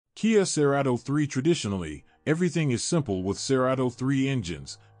Kia Cerato 3. Traditionally, everything is simple with Cerato 3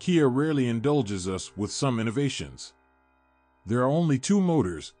 engines. Kia rarely indulges us with some innovations. There are only two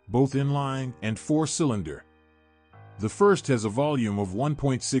motors, both inline and four-cylinder. The first has a volume of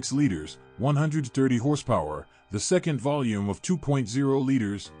 1.6 liters, 130 horsepower, the second volume of 2.0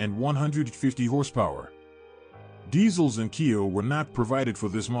 liters and 150 horsepower. Diesels in Kia were not provided for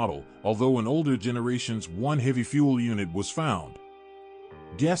this model, although in older generations one heavy fuel unit was found.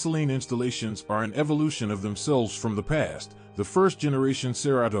 Gasoline installations are an evolution of themselves from the past. The first generation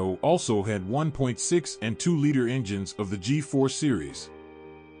Cerato also had 1.6 and 2-liter engines of the G4 series.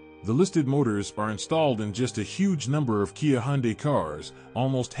 The listed motors are installed in just a huge number of Kia Hyundai cars,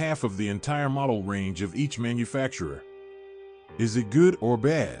 almost half of the entire model range of each manufacturer. Is it good or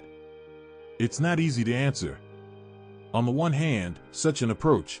bad? It's not easy to answer. On the one hand, such an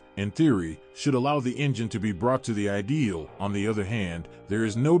approach, in theory, should allow the engine to be brought to the ideal. On the other hand, there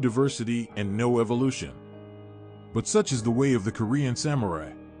is no diversity and no evolution. But such is the way of the Korean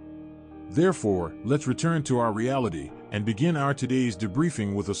samurai. Therefore, let's return to our reality and begin our today's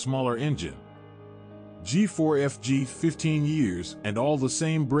debriefing with a smaller engine. G4FG 15 years and all the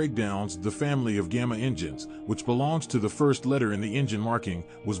same breakdowns. The family of Gamma engines, which belongs to the first letter in the engine marking,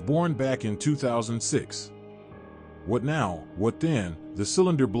 was born back in 2006. What now, what then? The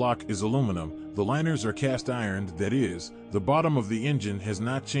cylinder block is aluminum, the liners are cast ironed, that is, the bottom of the engine has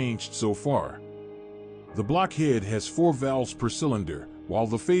not changed so far. The block head has 4 valves per cylinder, while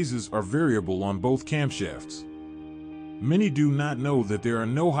the phases are variable on both camshafts. Many do not know that there are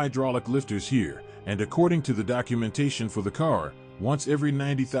no hydraulic lifters here, and according to the documentation for the car, once every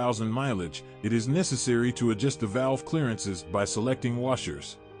 90,000 mileage, it is necessary to adjust the valve clearances by selecting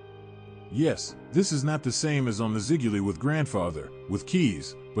washers. Yes, this is not the same as on the Ziguli with grandfather, with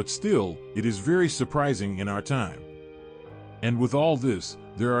keys, but still, it is very surprising in our time. And with all this,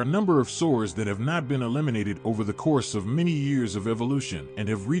 there are a number of sores that have not been eliminated over the course of many years of evolution and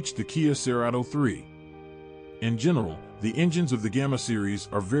have reached the Kia Cerato 3. In general, the engines of the Gamma series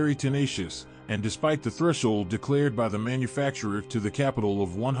are very tenacious, and despite the threshold declared by the manufacturer to the capital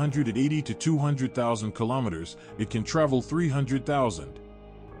of 180 to 200,000 kilometers, it can travel 300,000.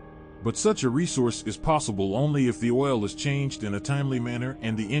 But such a resource is possible only if the oil is changed in a timely manner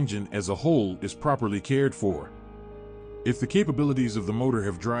and the engine as a whole is properly cared for. If the capabilities of the motor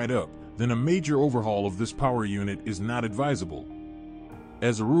have dried up, then a major overhaul of this power unit is not advisable.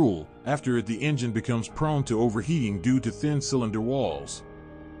 As a rule, after it the engine becomes prone to overheating due to thin cylinder walls.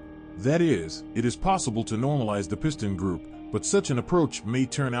 That is, it is possible to normalize the piston group, but such an approach may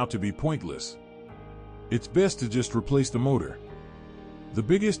turn out to be pointless. It's best to just replace the motor. The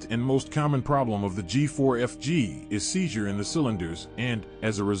biggest and most common problem of the G4FG is seizure in the cylinders and,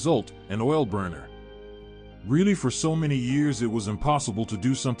 as a result, an oil burner. Really, for so many years it was impossible to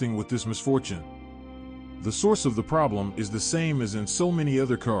do something with this misfortune. The source of the problem is the same as in so many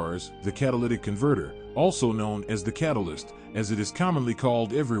other cars, the catalytic converter, also known as the catalyst, as it is commonly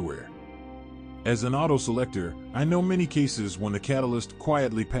called everywhere. As an auto selector, I know many cases when the catalyst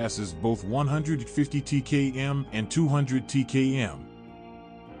quietly passes both 150 TkM and 200 TkM.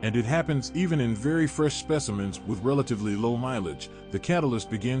 And it happens even in very fresh specimens with relatively low mileage. The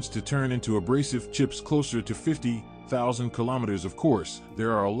catalyst begins to turn into abrasive chips closer to 50,000 kilometers. Of course,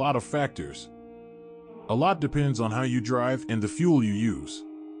 there are a lot of factors. A lot depends on how you drive and the fuel you use.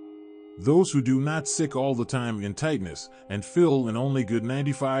 Those who do not sick all the time in tightness and fill in only good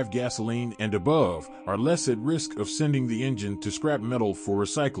 95 gasoline and above are less at risk of sending the engine to scrap metal for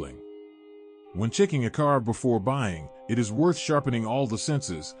recycling. When checking a car before buying, it is worth sharpening all the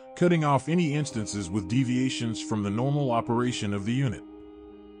senses, cutting off any instances with deviations from the normal operation of the unit.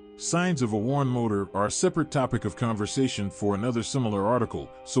 Signs of a worn motor are a separate topic of conversation for another similar article,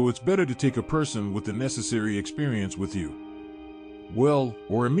 so it's better to take a person with the necessary experience with you. Well,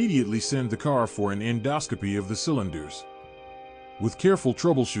 or immediately send the car for an endoscopy of the cylinders. With careful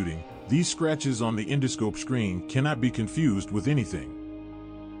troubleshooting, these scratches on the endoscope screen cannot be confused with anything.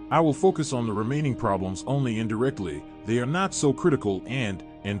 I will focus on the remaining problems only indirectly. They are not so critical and,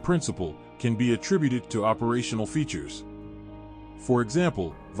 in principle, can be attributed to operational features. For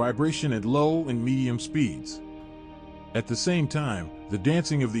example, vibration at low and medium speeds. At the same time, the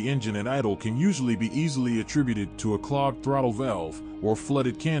dancing of the engine at idle can usually be easily attributed to a clogged throttle valve or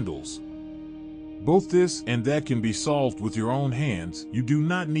flooded candles. Both this and that can be solved with your own hands. You do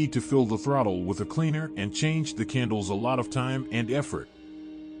not need to fill the throttle with a cleaner and change the candles a lot of time and effort.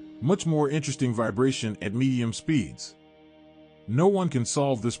 Much more interesting vibration at medium speeds. No one can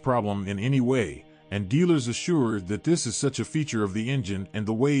solve this problem in any way, and dealers assure that this is such a feature of the engine and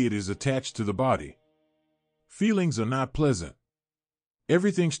the way it is attached to the body. Feelings are not pleasant.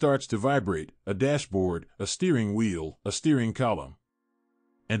 Everything starts to vibrate: a dashboard, a steering wheel, a steering column.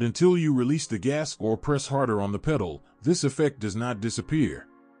 And until you release the gas or press harder on the pedal, this effect does not disappear.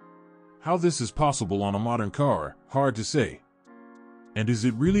 How this is possible on a modern car, hard to say. And is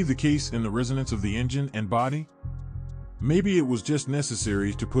it really the case in the resonance of the engine and body? Maybe it was just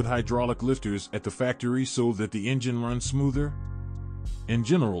necessary to put hydraulic lifters at the factory so that the engine runs smoother? In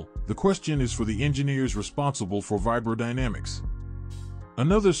general, the question is for the engineers responsible for vibrodynamics.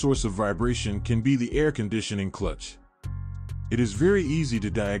 Another source of vibration can be the air conditioning clutch. It is very easy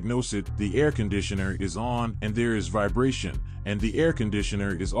to diagnose it: the air conditioner is on and there is vibration, and the air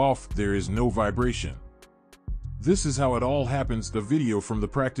conditioner is off, there is no vibration. This is how it all happens. The video from the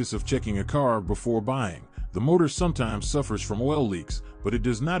practice of checking a car before buying. The motor sometimes suffers from oil leaks, but it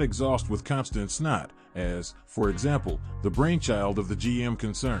does not exhaust with constant snot, as, for example, the brainchild of the GM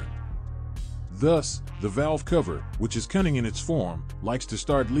concern. Thus, the valve cover, which is cunning in its form, likes to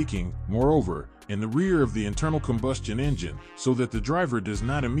start leaking, moreover, in the rear of the internal combustion engine, so that the driver does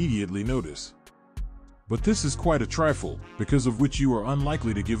not immediately notice. But this is quite a trifle, because of which you are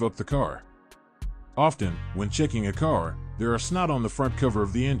unlikely to give up the car. Often, when checking a car, there are snot on the front cover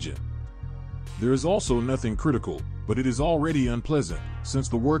of the engine. There is also nothing critical, but it is already unpleasant, since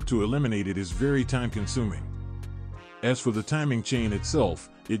the work to eliminate it is very time-consuming. As for the timing chain itself,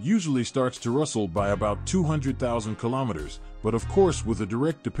 it usually starts to rustle by about 200,000 kilometers, but of course with a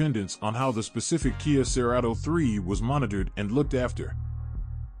direct dependence on how the specific Kia Cerato 3 was monitored and looked after.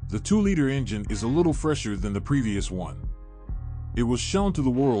 The 2-liter engine is a little fresher than the previous one. It was shown to the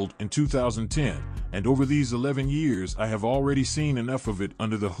world in 2010, and over these 11 years I have already seen enough of it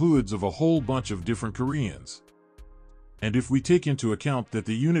under the hoods of a whole bunch of different Koreans. And if we take into account that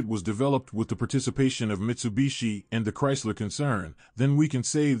the unit was developed with the participation of Mitsubishi and the Chrysler concern, then we can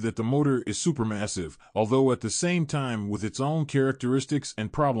say that the motor is supermassive, although at the same time with its own characteristics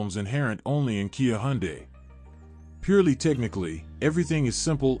and problems inherent only in Kia Hyundai. Purely technically, everything is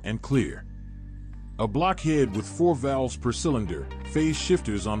simple and clear. A blockhead with 4 valves per cylinder, phase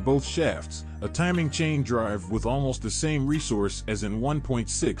shifters on both shafts, a timing chain drive with almost the same resource as in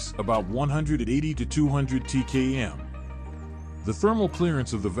 1.6, about 180 to 200 TkM. The thermal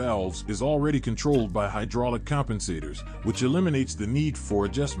clearance of the valves is already controlled by hydraulic compensators, which eliminates the need for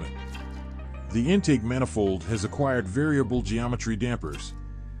adjustment. The intake manifold has acquired variable geometry dampers.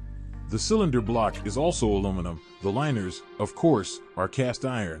 The cylinder block is also aluminum. The liners, of course, are cast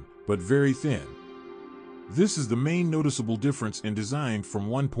iron, but very thin. This is the main noticeable difference in design from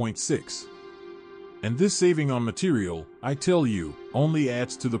 1.6. And this saving on material, I tell you, only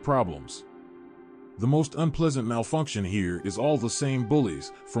adds to the problems. The most unpleasant malfunction here is all the same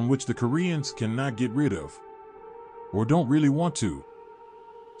bullies, from which the Koreans cannot get rid of. Or don't really want to.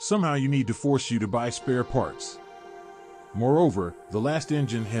 Somehow you need to force you to buy spare parts. Moreover, the last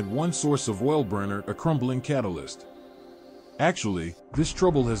engine had one source of oil burner, a crumbling catalyst. Actually, this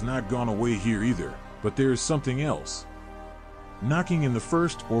trouble has not gone away here either, but there is something else. Knocking in the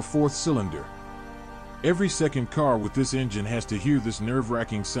first or fourth cylinder. Every second car with this engine has to hear this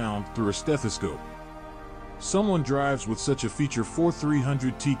nerve-wracking sound through a stethoscope. Someone drives with such a feature for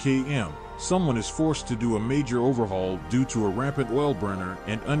 300 TkM, someone is forced to do a major overhaul due to a rampant oil burner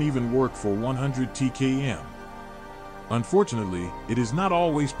and uneven work for 100 TkM. Unfortunately, it is not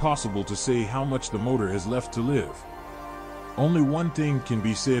always possible to say how much the motor has left to live. Only one thing can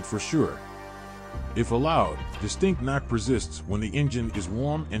be said for sure. If allowed, distinct knock persists when the engine is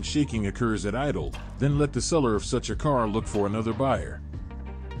warm and shaking occurs at idle, then let the seller of such a car look for another buyer.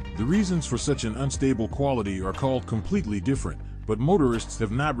 The reasons for such an unstable quality are called completely different, but motorists have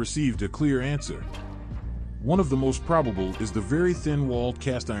not received a clear answer. One of the most probable is the very thin-walled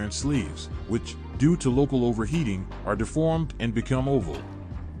cast iron sleeves, which, due to local overheating, are deformed and become oval.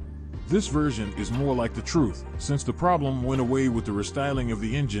 This version is more like the truth, since the problem went away with the restyling of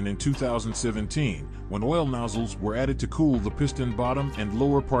the engine in 2017, when oil nozzles were added to cool the piston bottom and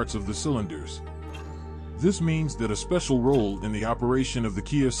lower parts of the cylinders. This means that a special role in the operation of the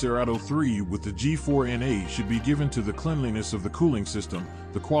Kia Cerato 3 with the G4NA should be given to the cleanliness of the cooling system,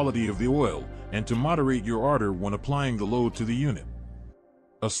 the quality of the oil, and to moderate your ardor when applying the load to the unit.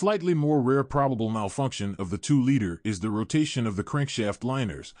 A slightly more rare probable malfunction of the 2-liter is the rotation of the crankshaft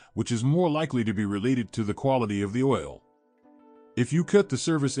liners, which is more likely to be related to the quality of the oil. If you cut the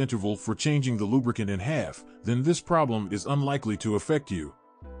service interval for changing the lubricant in half, then this problem is unlikely to affect you.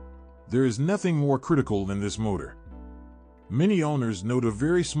 There is nothing more critical than this motor. Many owners note a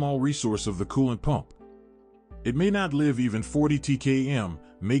very small resource of the coolant pump. It may not live even 40 TkM,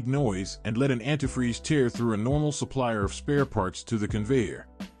 make noise, and let an antifreeze tear through a normal supplier of spare parts to the conveyor.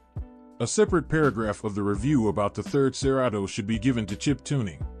 A separate paragraph of the review about the third Cerato should be given to chip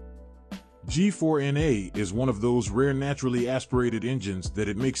tuning. G4NA is one of those rare naturally aspirated engines that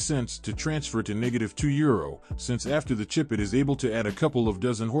it makes sense to transfer to -2 €, since after the chip it is able to add a couple of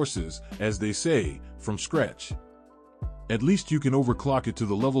dozen horses, as they say, from scratch. At least you can overclock it to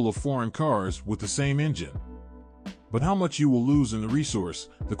the level of foreign cars with the same engine. But how much you will lose in the resource,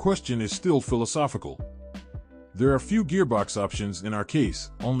 the question is still philosophical. There are few gearbox options in our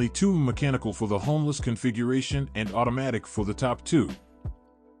case, only 2 mechanical for the homeless configuration and automatic for the top 2.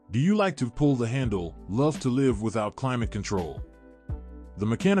 Do you like to pull the handle, love to live without climate control? The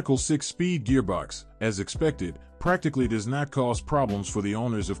mechanical 6-speed gearbox, as expected, practically does not cause problems for the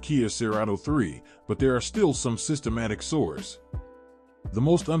owners of Kia Cerato 3, but there are still some systematic sores. The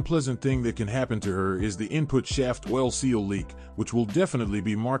most unpleasant thing that can happen to her is the input shaft oil seal leak, which will definitely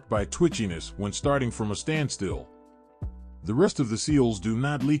be marked by twitchiness when starting from a standstill. The rest of the seals do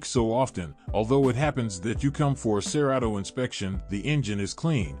not leak so often, although it happens that you come for a Cerato inspection, the engine is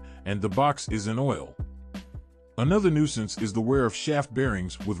clean, and the box is in oil. Another nuisance is the wear of shaft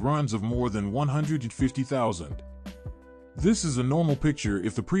bearings with runs of more than 150,000. This is a normal picture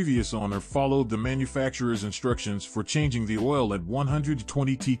if the previous owner followed the manufacturer's instructions for changing the oil at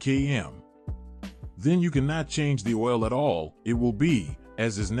 120 TkM. Then you cannot change the oil at all, it will be,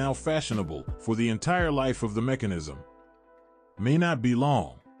 as is now fashionable, for the entire life of the mechanism. May not be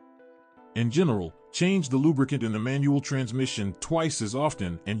long. In general, change the lubricant in the manual transmission twice as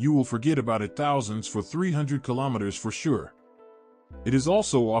often and you will forget about it thousands for 300 kilometers for sure. It is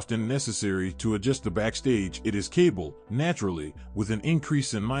also often necessary to adjust the backstage. It is cable, naturally, with an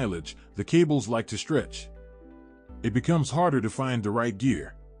increase in mileage, the cables like to stretch. It becomes harder to find the right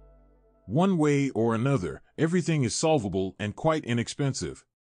gear. One way or another, everything is solvable and quite inexpensive.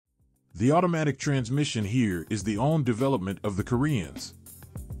 The automatic transmission here is the own development of the Koreans.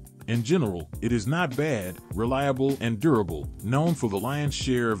 In general, it is not bad, reliable and durable, known for the lion's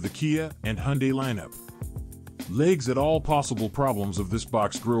share of the Kia and Hyundai lineup. Legs at all possible problems of this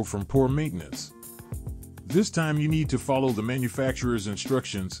box grow from poor maintenance. This time you need to follow the manufacturer's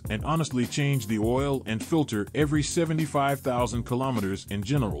instructions and honestly change the oil and filter every 75,000 kilometers in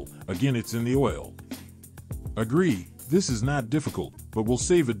general. Again, it's in the oil. Agree, this is not difficult, but will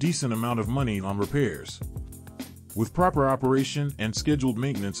save a decent amount of money on repairs. With proper operation and scheduled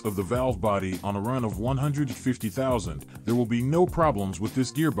maintenance of the valve body on a run of 150,000, there will be no problems with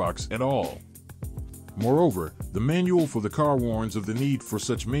this gearbox at all. Moreover, the manual for the car warns of the need for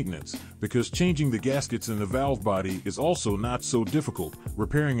such maintenance, because changing the gaskets in the valve body is also not so difficult.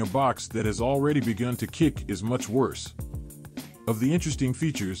 Repairing a box that has already begun to kick is much worse. Of the interesting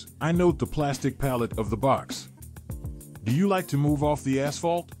features, I note the plastic pallet of the box. Do you like to move off the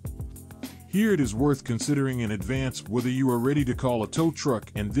asphalt? Here it is worth considering in advance whether you are ready to call a tow truck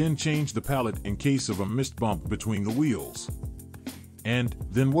and then change the pallet in case of a missed bump between the wheels. And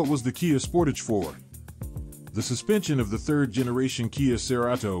then what was the Kia Sportage for? The suspension of the third generation Kia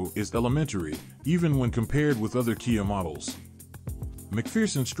Cerato is elementary, even when compared with other Kia models.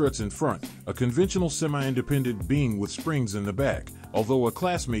 McPherson struts in front, a conventional semi-independent being with springs in the back, although a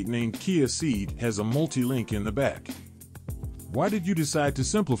classmate named Kia Ceed has a multi-link in the back. Why did you decide to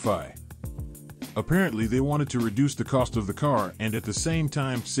simplify? Apparently they wanted to reduce the cost of the car and at the same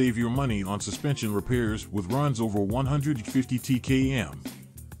time save your money on suspension repairs with runs over 150 TkM.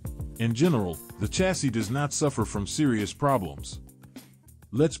 In general, the chassis does not suffer from serious problems.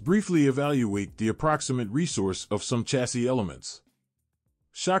 Let's briefly evaluate the approximate resource of some chassis elements.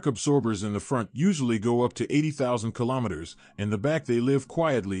 Shock absorbers in the front usually go up to 80,000 kilometers, in the back they live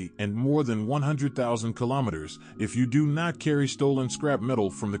quietly and more than 100,000 kilometers if you do not carry stolen scrap metal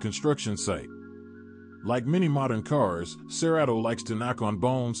from the construction site. Like many modern cars, Cerato likes to knock on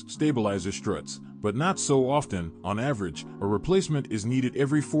bones, stabilizer struts, but not so often. On average, a replacement is needed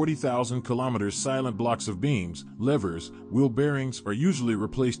every 40,000 kilometers. Silent blocks of beams, levers, wheel bearings are usually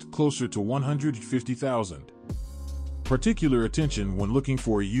replaced closer to 150,000. Particular attention when looking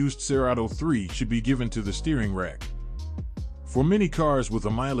for a used Cerato 3 should be given to the steering rack. For many cars with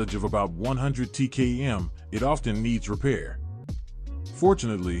a mileage of about 100 TkM, it often needs repair.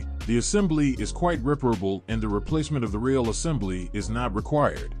 Fortunately, the assembly is quite reparable and the replacement of the rail assembly is not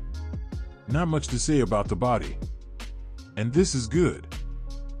required. Not much to say about the body. And this is good.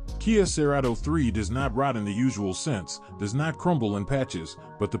 Kia Cerato 3 does not rot in the usual sense, does not crumble in patches,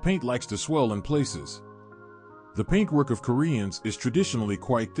 but the paint likes to swell in places. The paintwork of Koreans is traditionally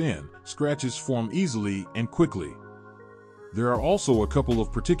quite thin, scratches form easily and quickly. There are also a couple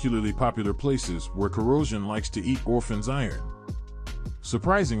of particularly popular places where corrosion likes to eat orphans' iron.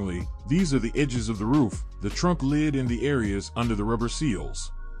 Surprisingly, these are the edges of the roof, the trunk lid and the areas under the rubber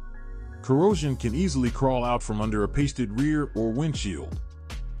seals. corrosion can easily crawl out from under a pasted rear or windshield.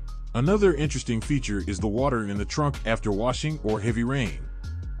 Another interesting feature is the water in the trunk after washing or heavy rain.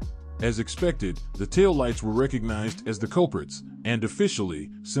 As expected, the taillights were recognized as the culprits, and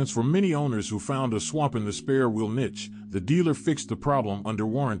officially, since for many owners who found a swamp in the spare wheel niche, the dealer fixed the problem under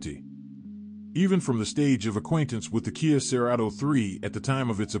warranty. Even from the stage of acquaintance with the Kia Cerato 3 at the time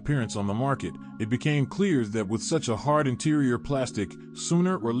of its appearance on the market, it became clear that with such a hard interior plastic,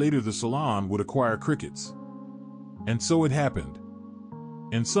 sooner or later the salon would acquire crickets. And so it happened.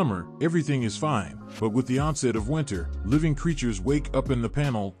 In summer, everything is fine, but with the onset of winter, living creatures wake up in the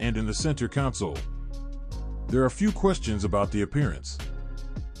panel and in the center console. There are few questions about the appearance.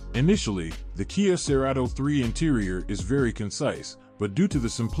 Initially, the Kia Cerato 3 interior is very concise, but due to the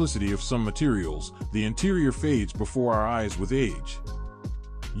simplicity of some materials, the interior fades before our eyes with age.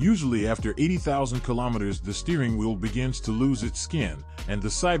 Usually after 80,000 kilometers, the steering wheel begins to lose its skin, and the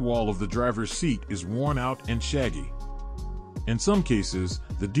sidewall of the driver's seat is worn out and shaggy. In some cases,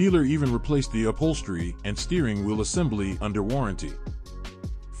 the dealer even replaced the upholstery and steering wheel assembly under warranty.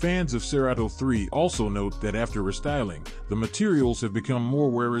 Fans of Cerato 3 also note that after restyling, the materials have become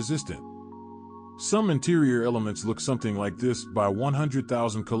more wear-resistant. Some interior elements look something like this by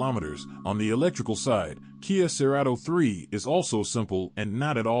 100,000 kilometers. On the electrical side, Kia Cerato 3 is also simple and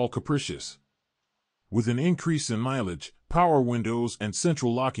not at all capricious. With an increase in mileage, power windows and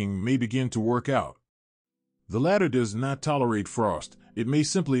central locking may begin to work out. The latter does not tolerate frost. It may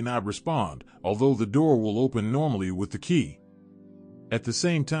simply not respond, although the door will open normally with the key. At the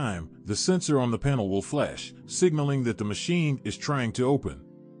same time, the sensor on the panel will flash, signaling that the machine is trying to open.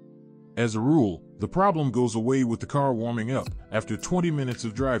 As a rule, the problem goes away with the car warming up after 20 minutes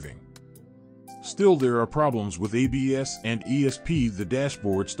of driving. Still, there are problems with ABS and ESP. The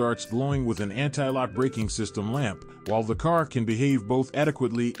dashboard starts glowing with an anti-lock braking system lamp, while the car can behave both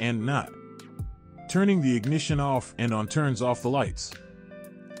adequately and not. Turning the ignition off and on turns off the lights.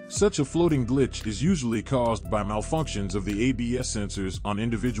 Such a floating glitch is usually caused by malfunctions of the ABS sensors on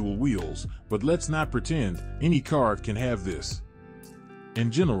individual wheels, but let's not pretend any car can have this.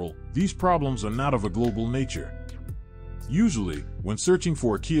 In general, these problems are not of a global nature. Usually, when searching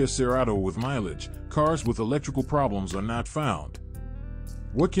for a Kia Cerato with mileage, cars with electrical problems are not found.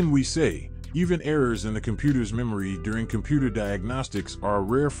 What can we say? Even errors in the computer's memory during computer diagnostics are a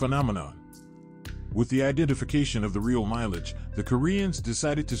rare phenomenon. With the identification of the real mileage, the Koreans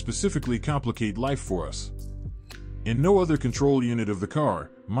decided to specifically complicate life for us. In no other control unit of the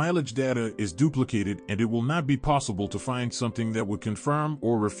car, mileage data is duplicated, and it will not be possible to find something that would confirm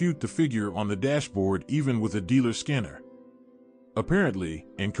or refute the figure on the dashboard even with a dealer scanner. Apparently,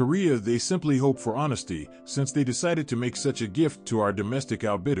 in Korea they simply hope for honesty, since they decided to make such a gift to our domestic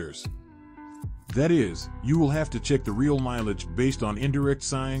outbidders. That is, you will have to check the real mileage based on indirect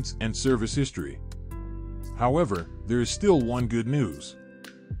signs and service history. However, there is still one good news.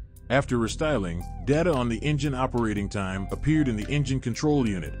 After restyling, data on the engine operating time appeared in the engine control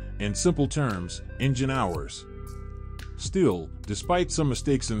unit, in simple terms, engine hours. Still, despite some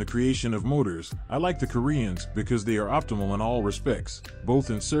mistakes in the creation of motors, I like the Koreans because they are optimal in all respects,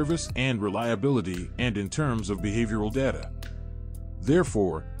 both in service and reliability and in terms of behavioral data.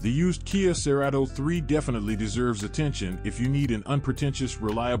 Therefore, the used Kia Cerato 3 definitely deserves attention if you need an unpretentious,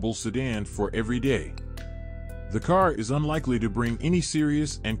 reliable sedan for every day. The car is unlikely to bring any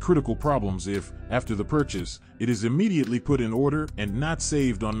serious and critical problems if, after the purchase, it is immediately put in order and not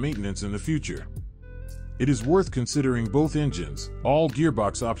saved on maintenance in the future. It is worth considering both engines, all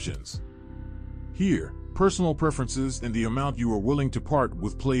gearbox options. Here, personal preferences and the amount you are willing to part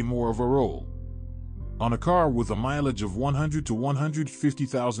with play more of a role. On a car with a mileage of 100 to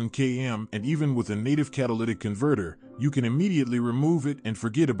 150,000 km and even with a native catalytic converter, you can immediately remove it and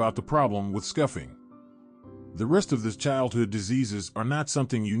forget about the problem with scuffing. The rest of the childhood diseases are not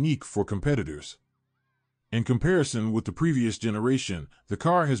something unique for competitors. In comparison with the previous generation, the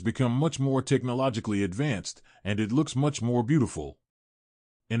car has become much more technologically advanced, and it looks much more beautiful.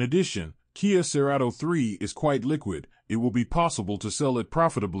 In addition, Kia Cerato 3 is quite liquid. It will be possible to sell it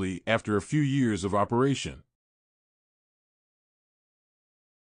profitably after a few years of operation.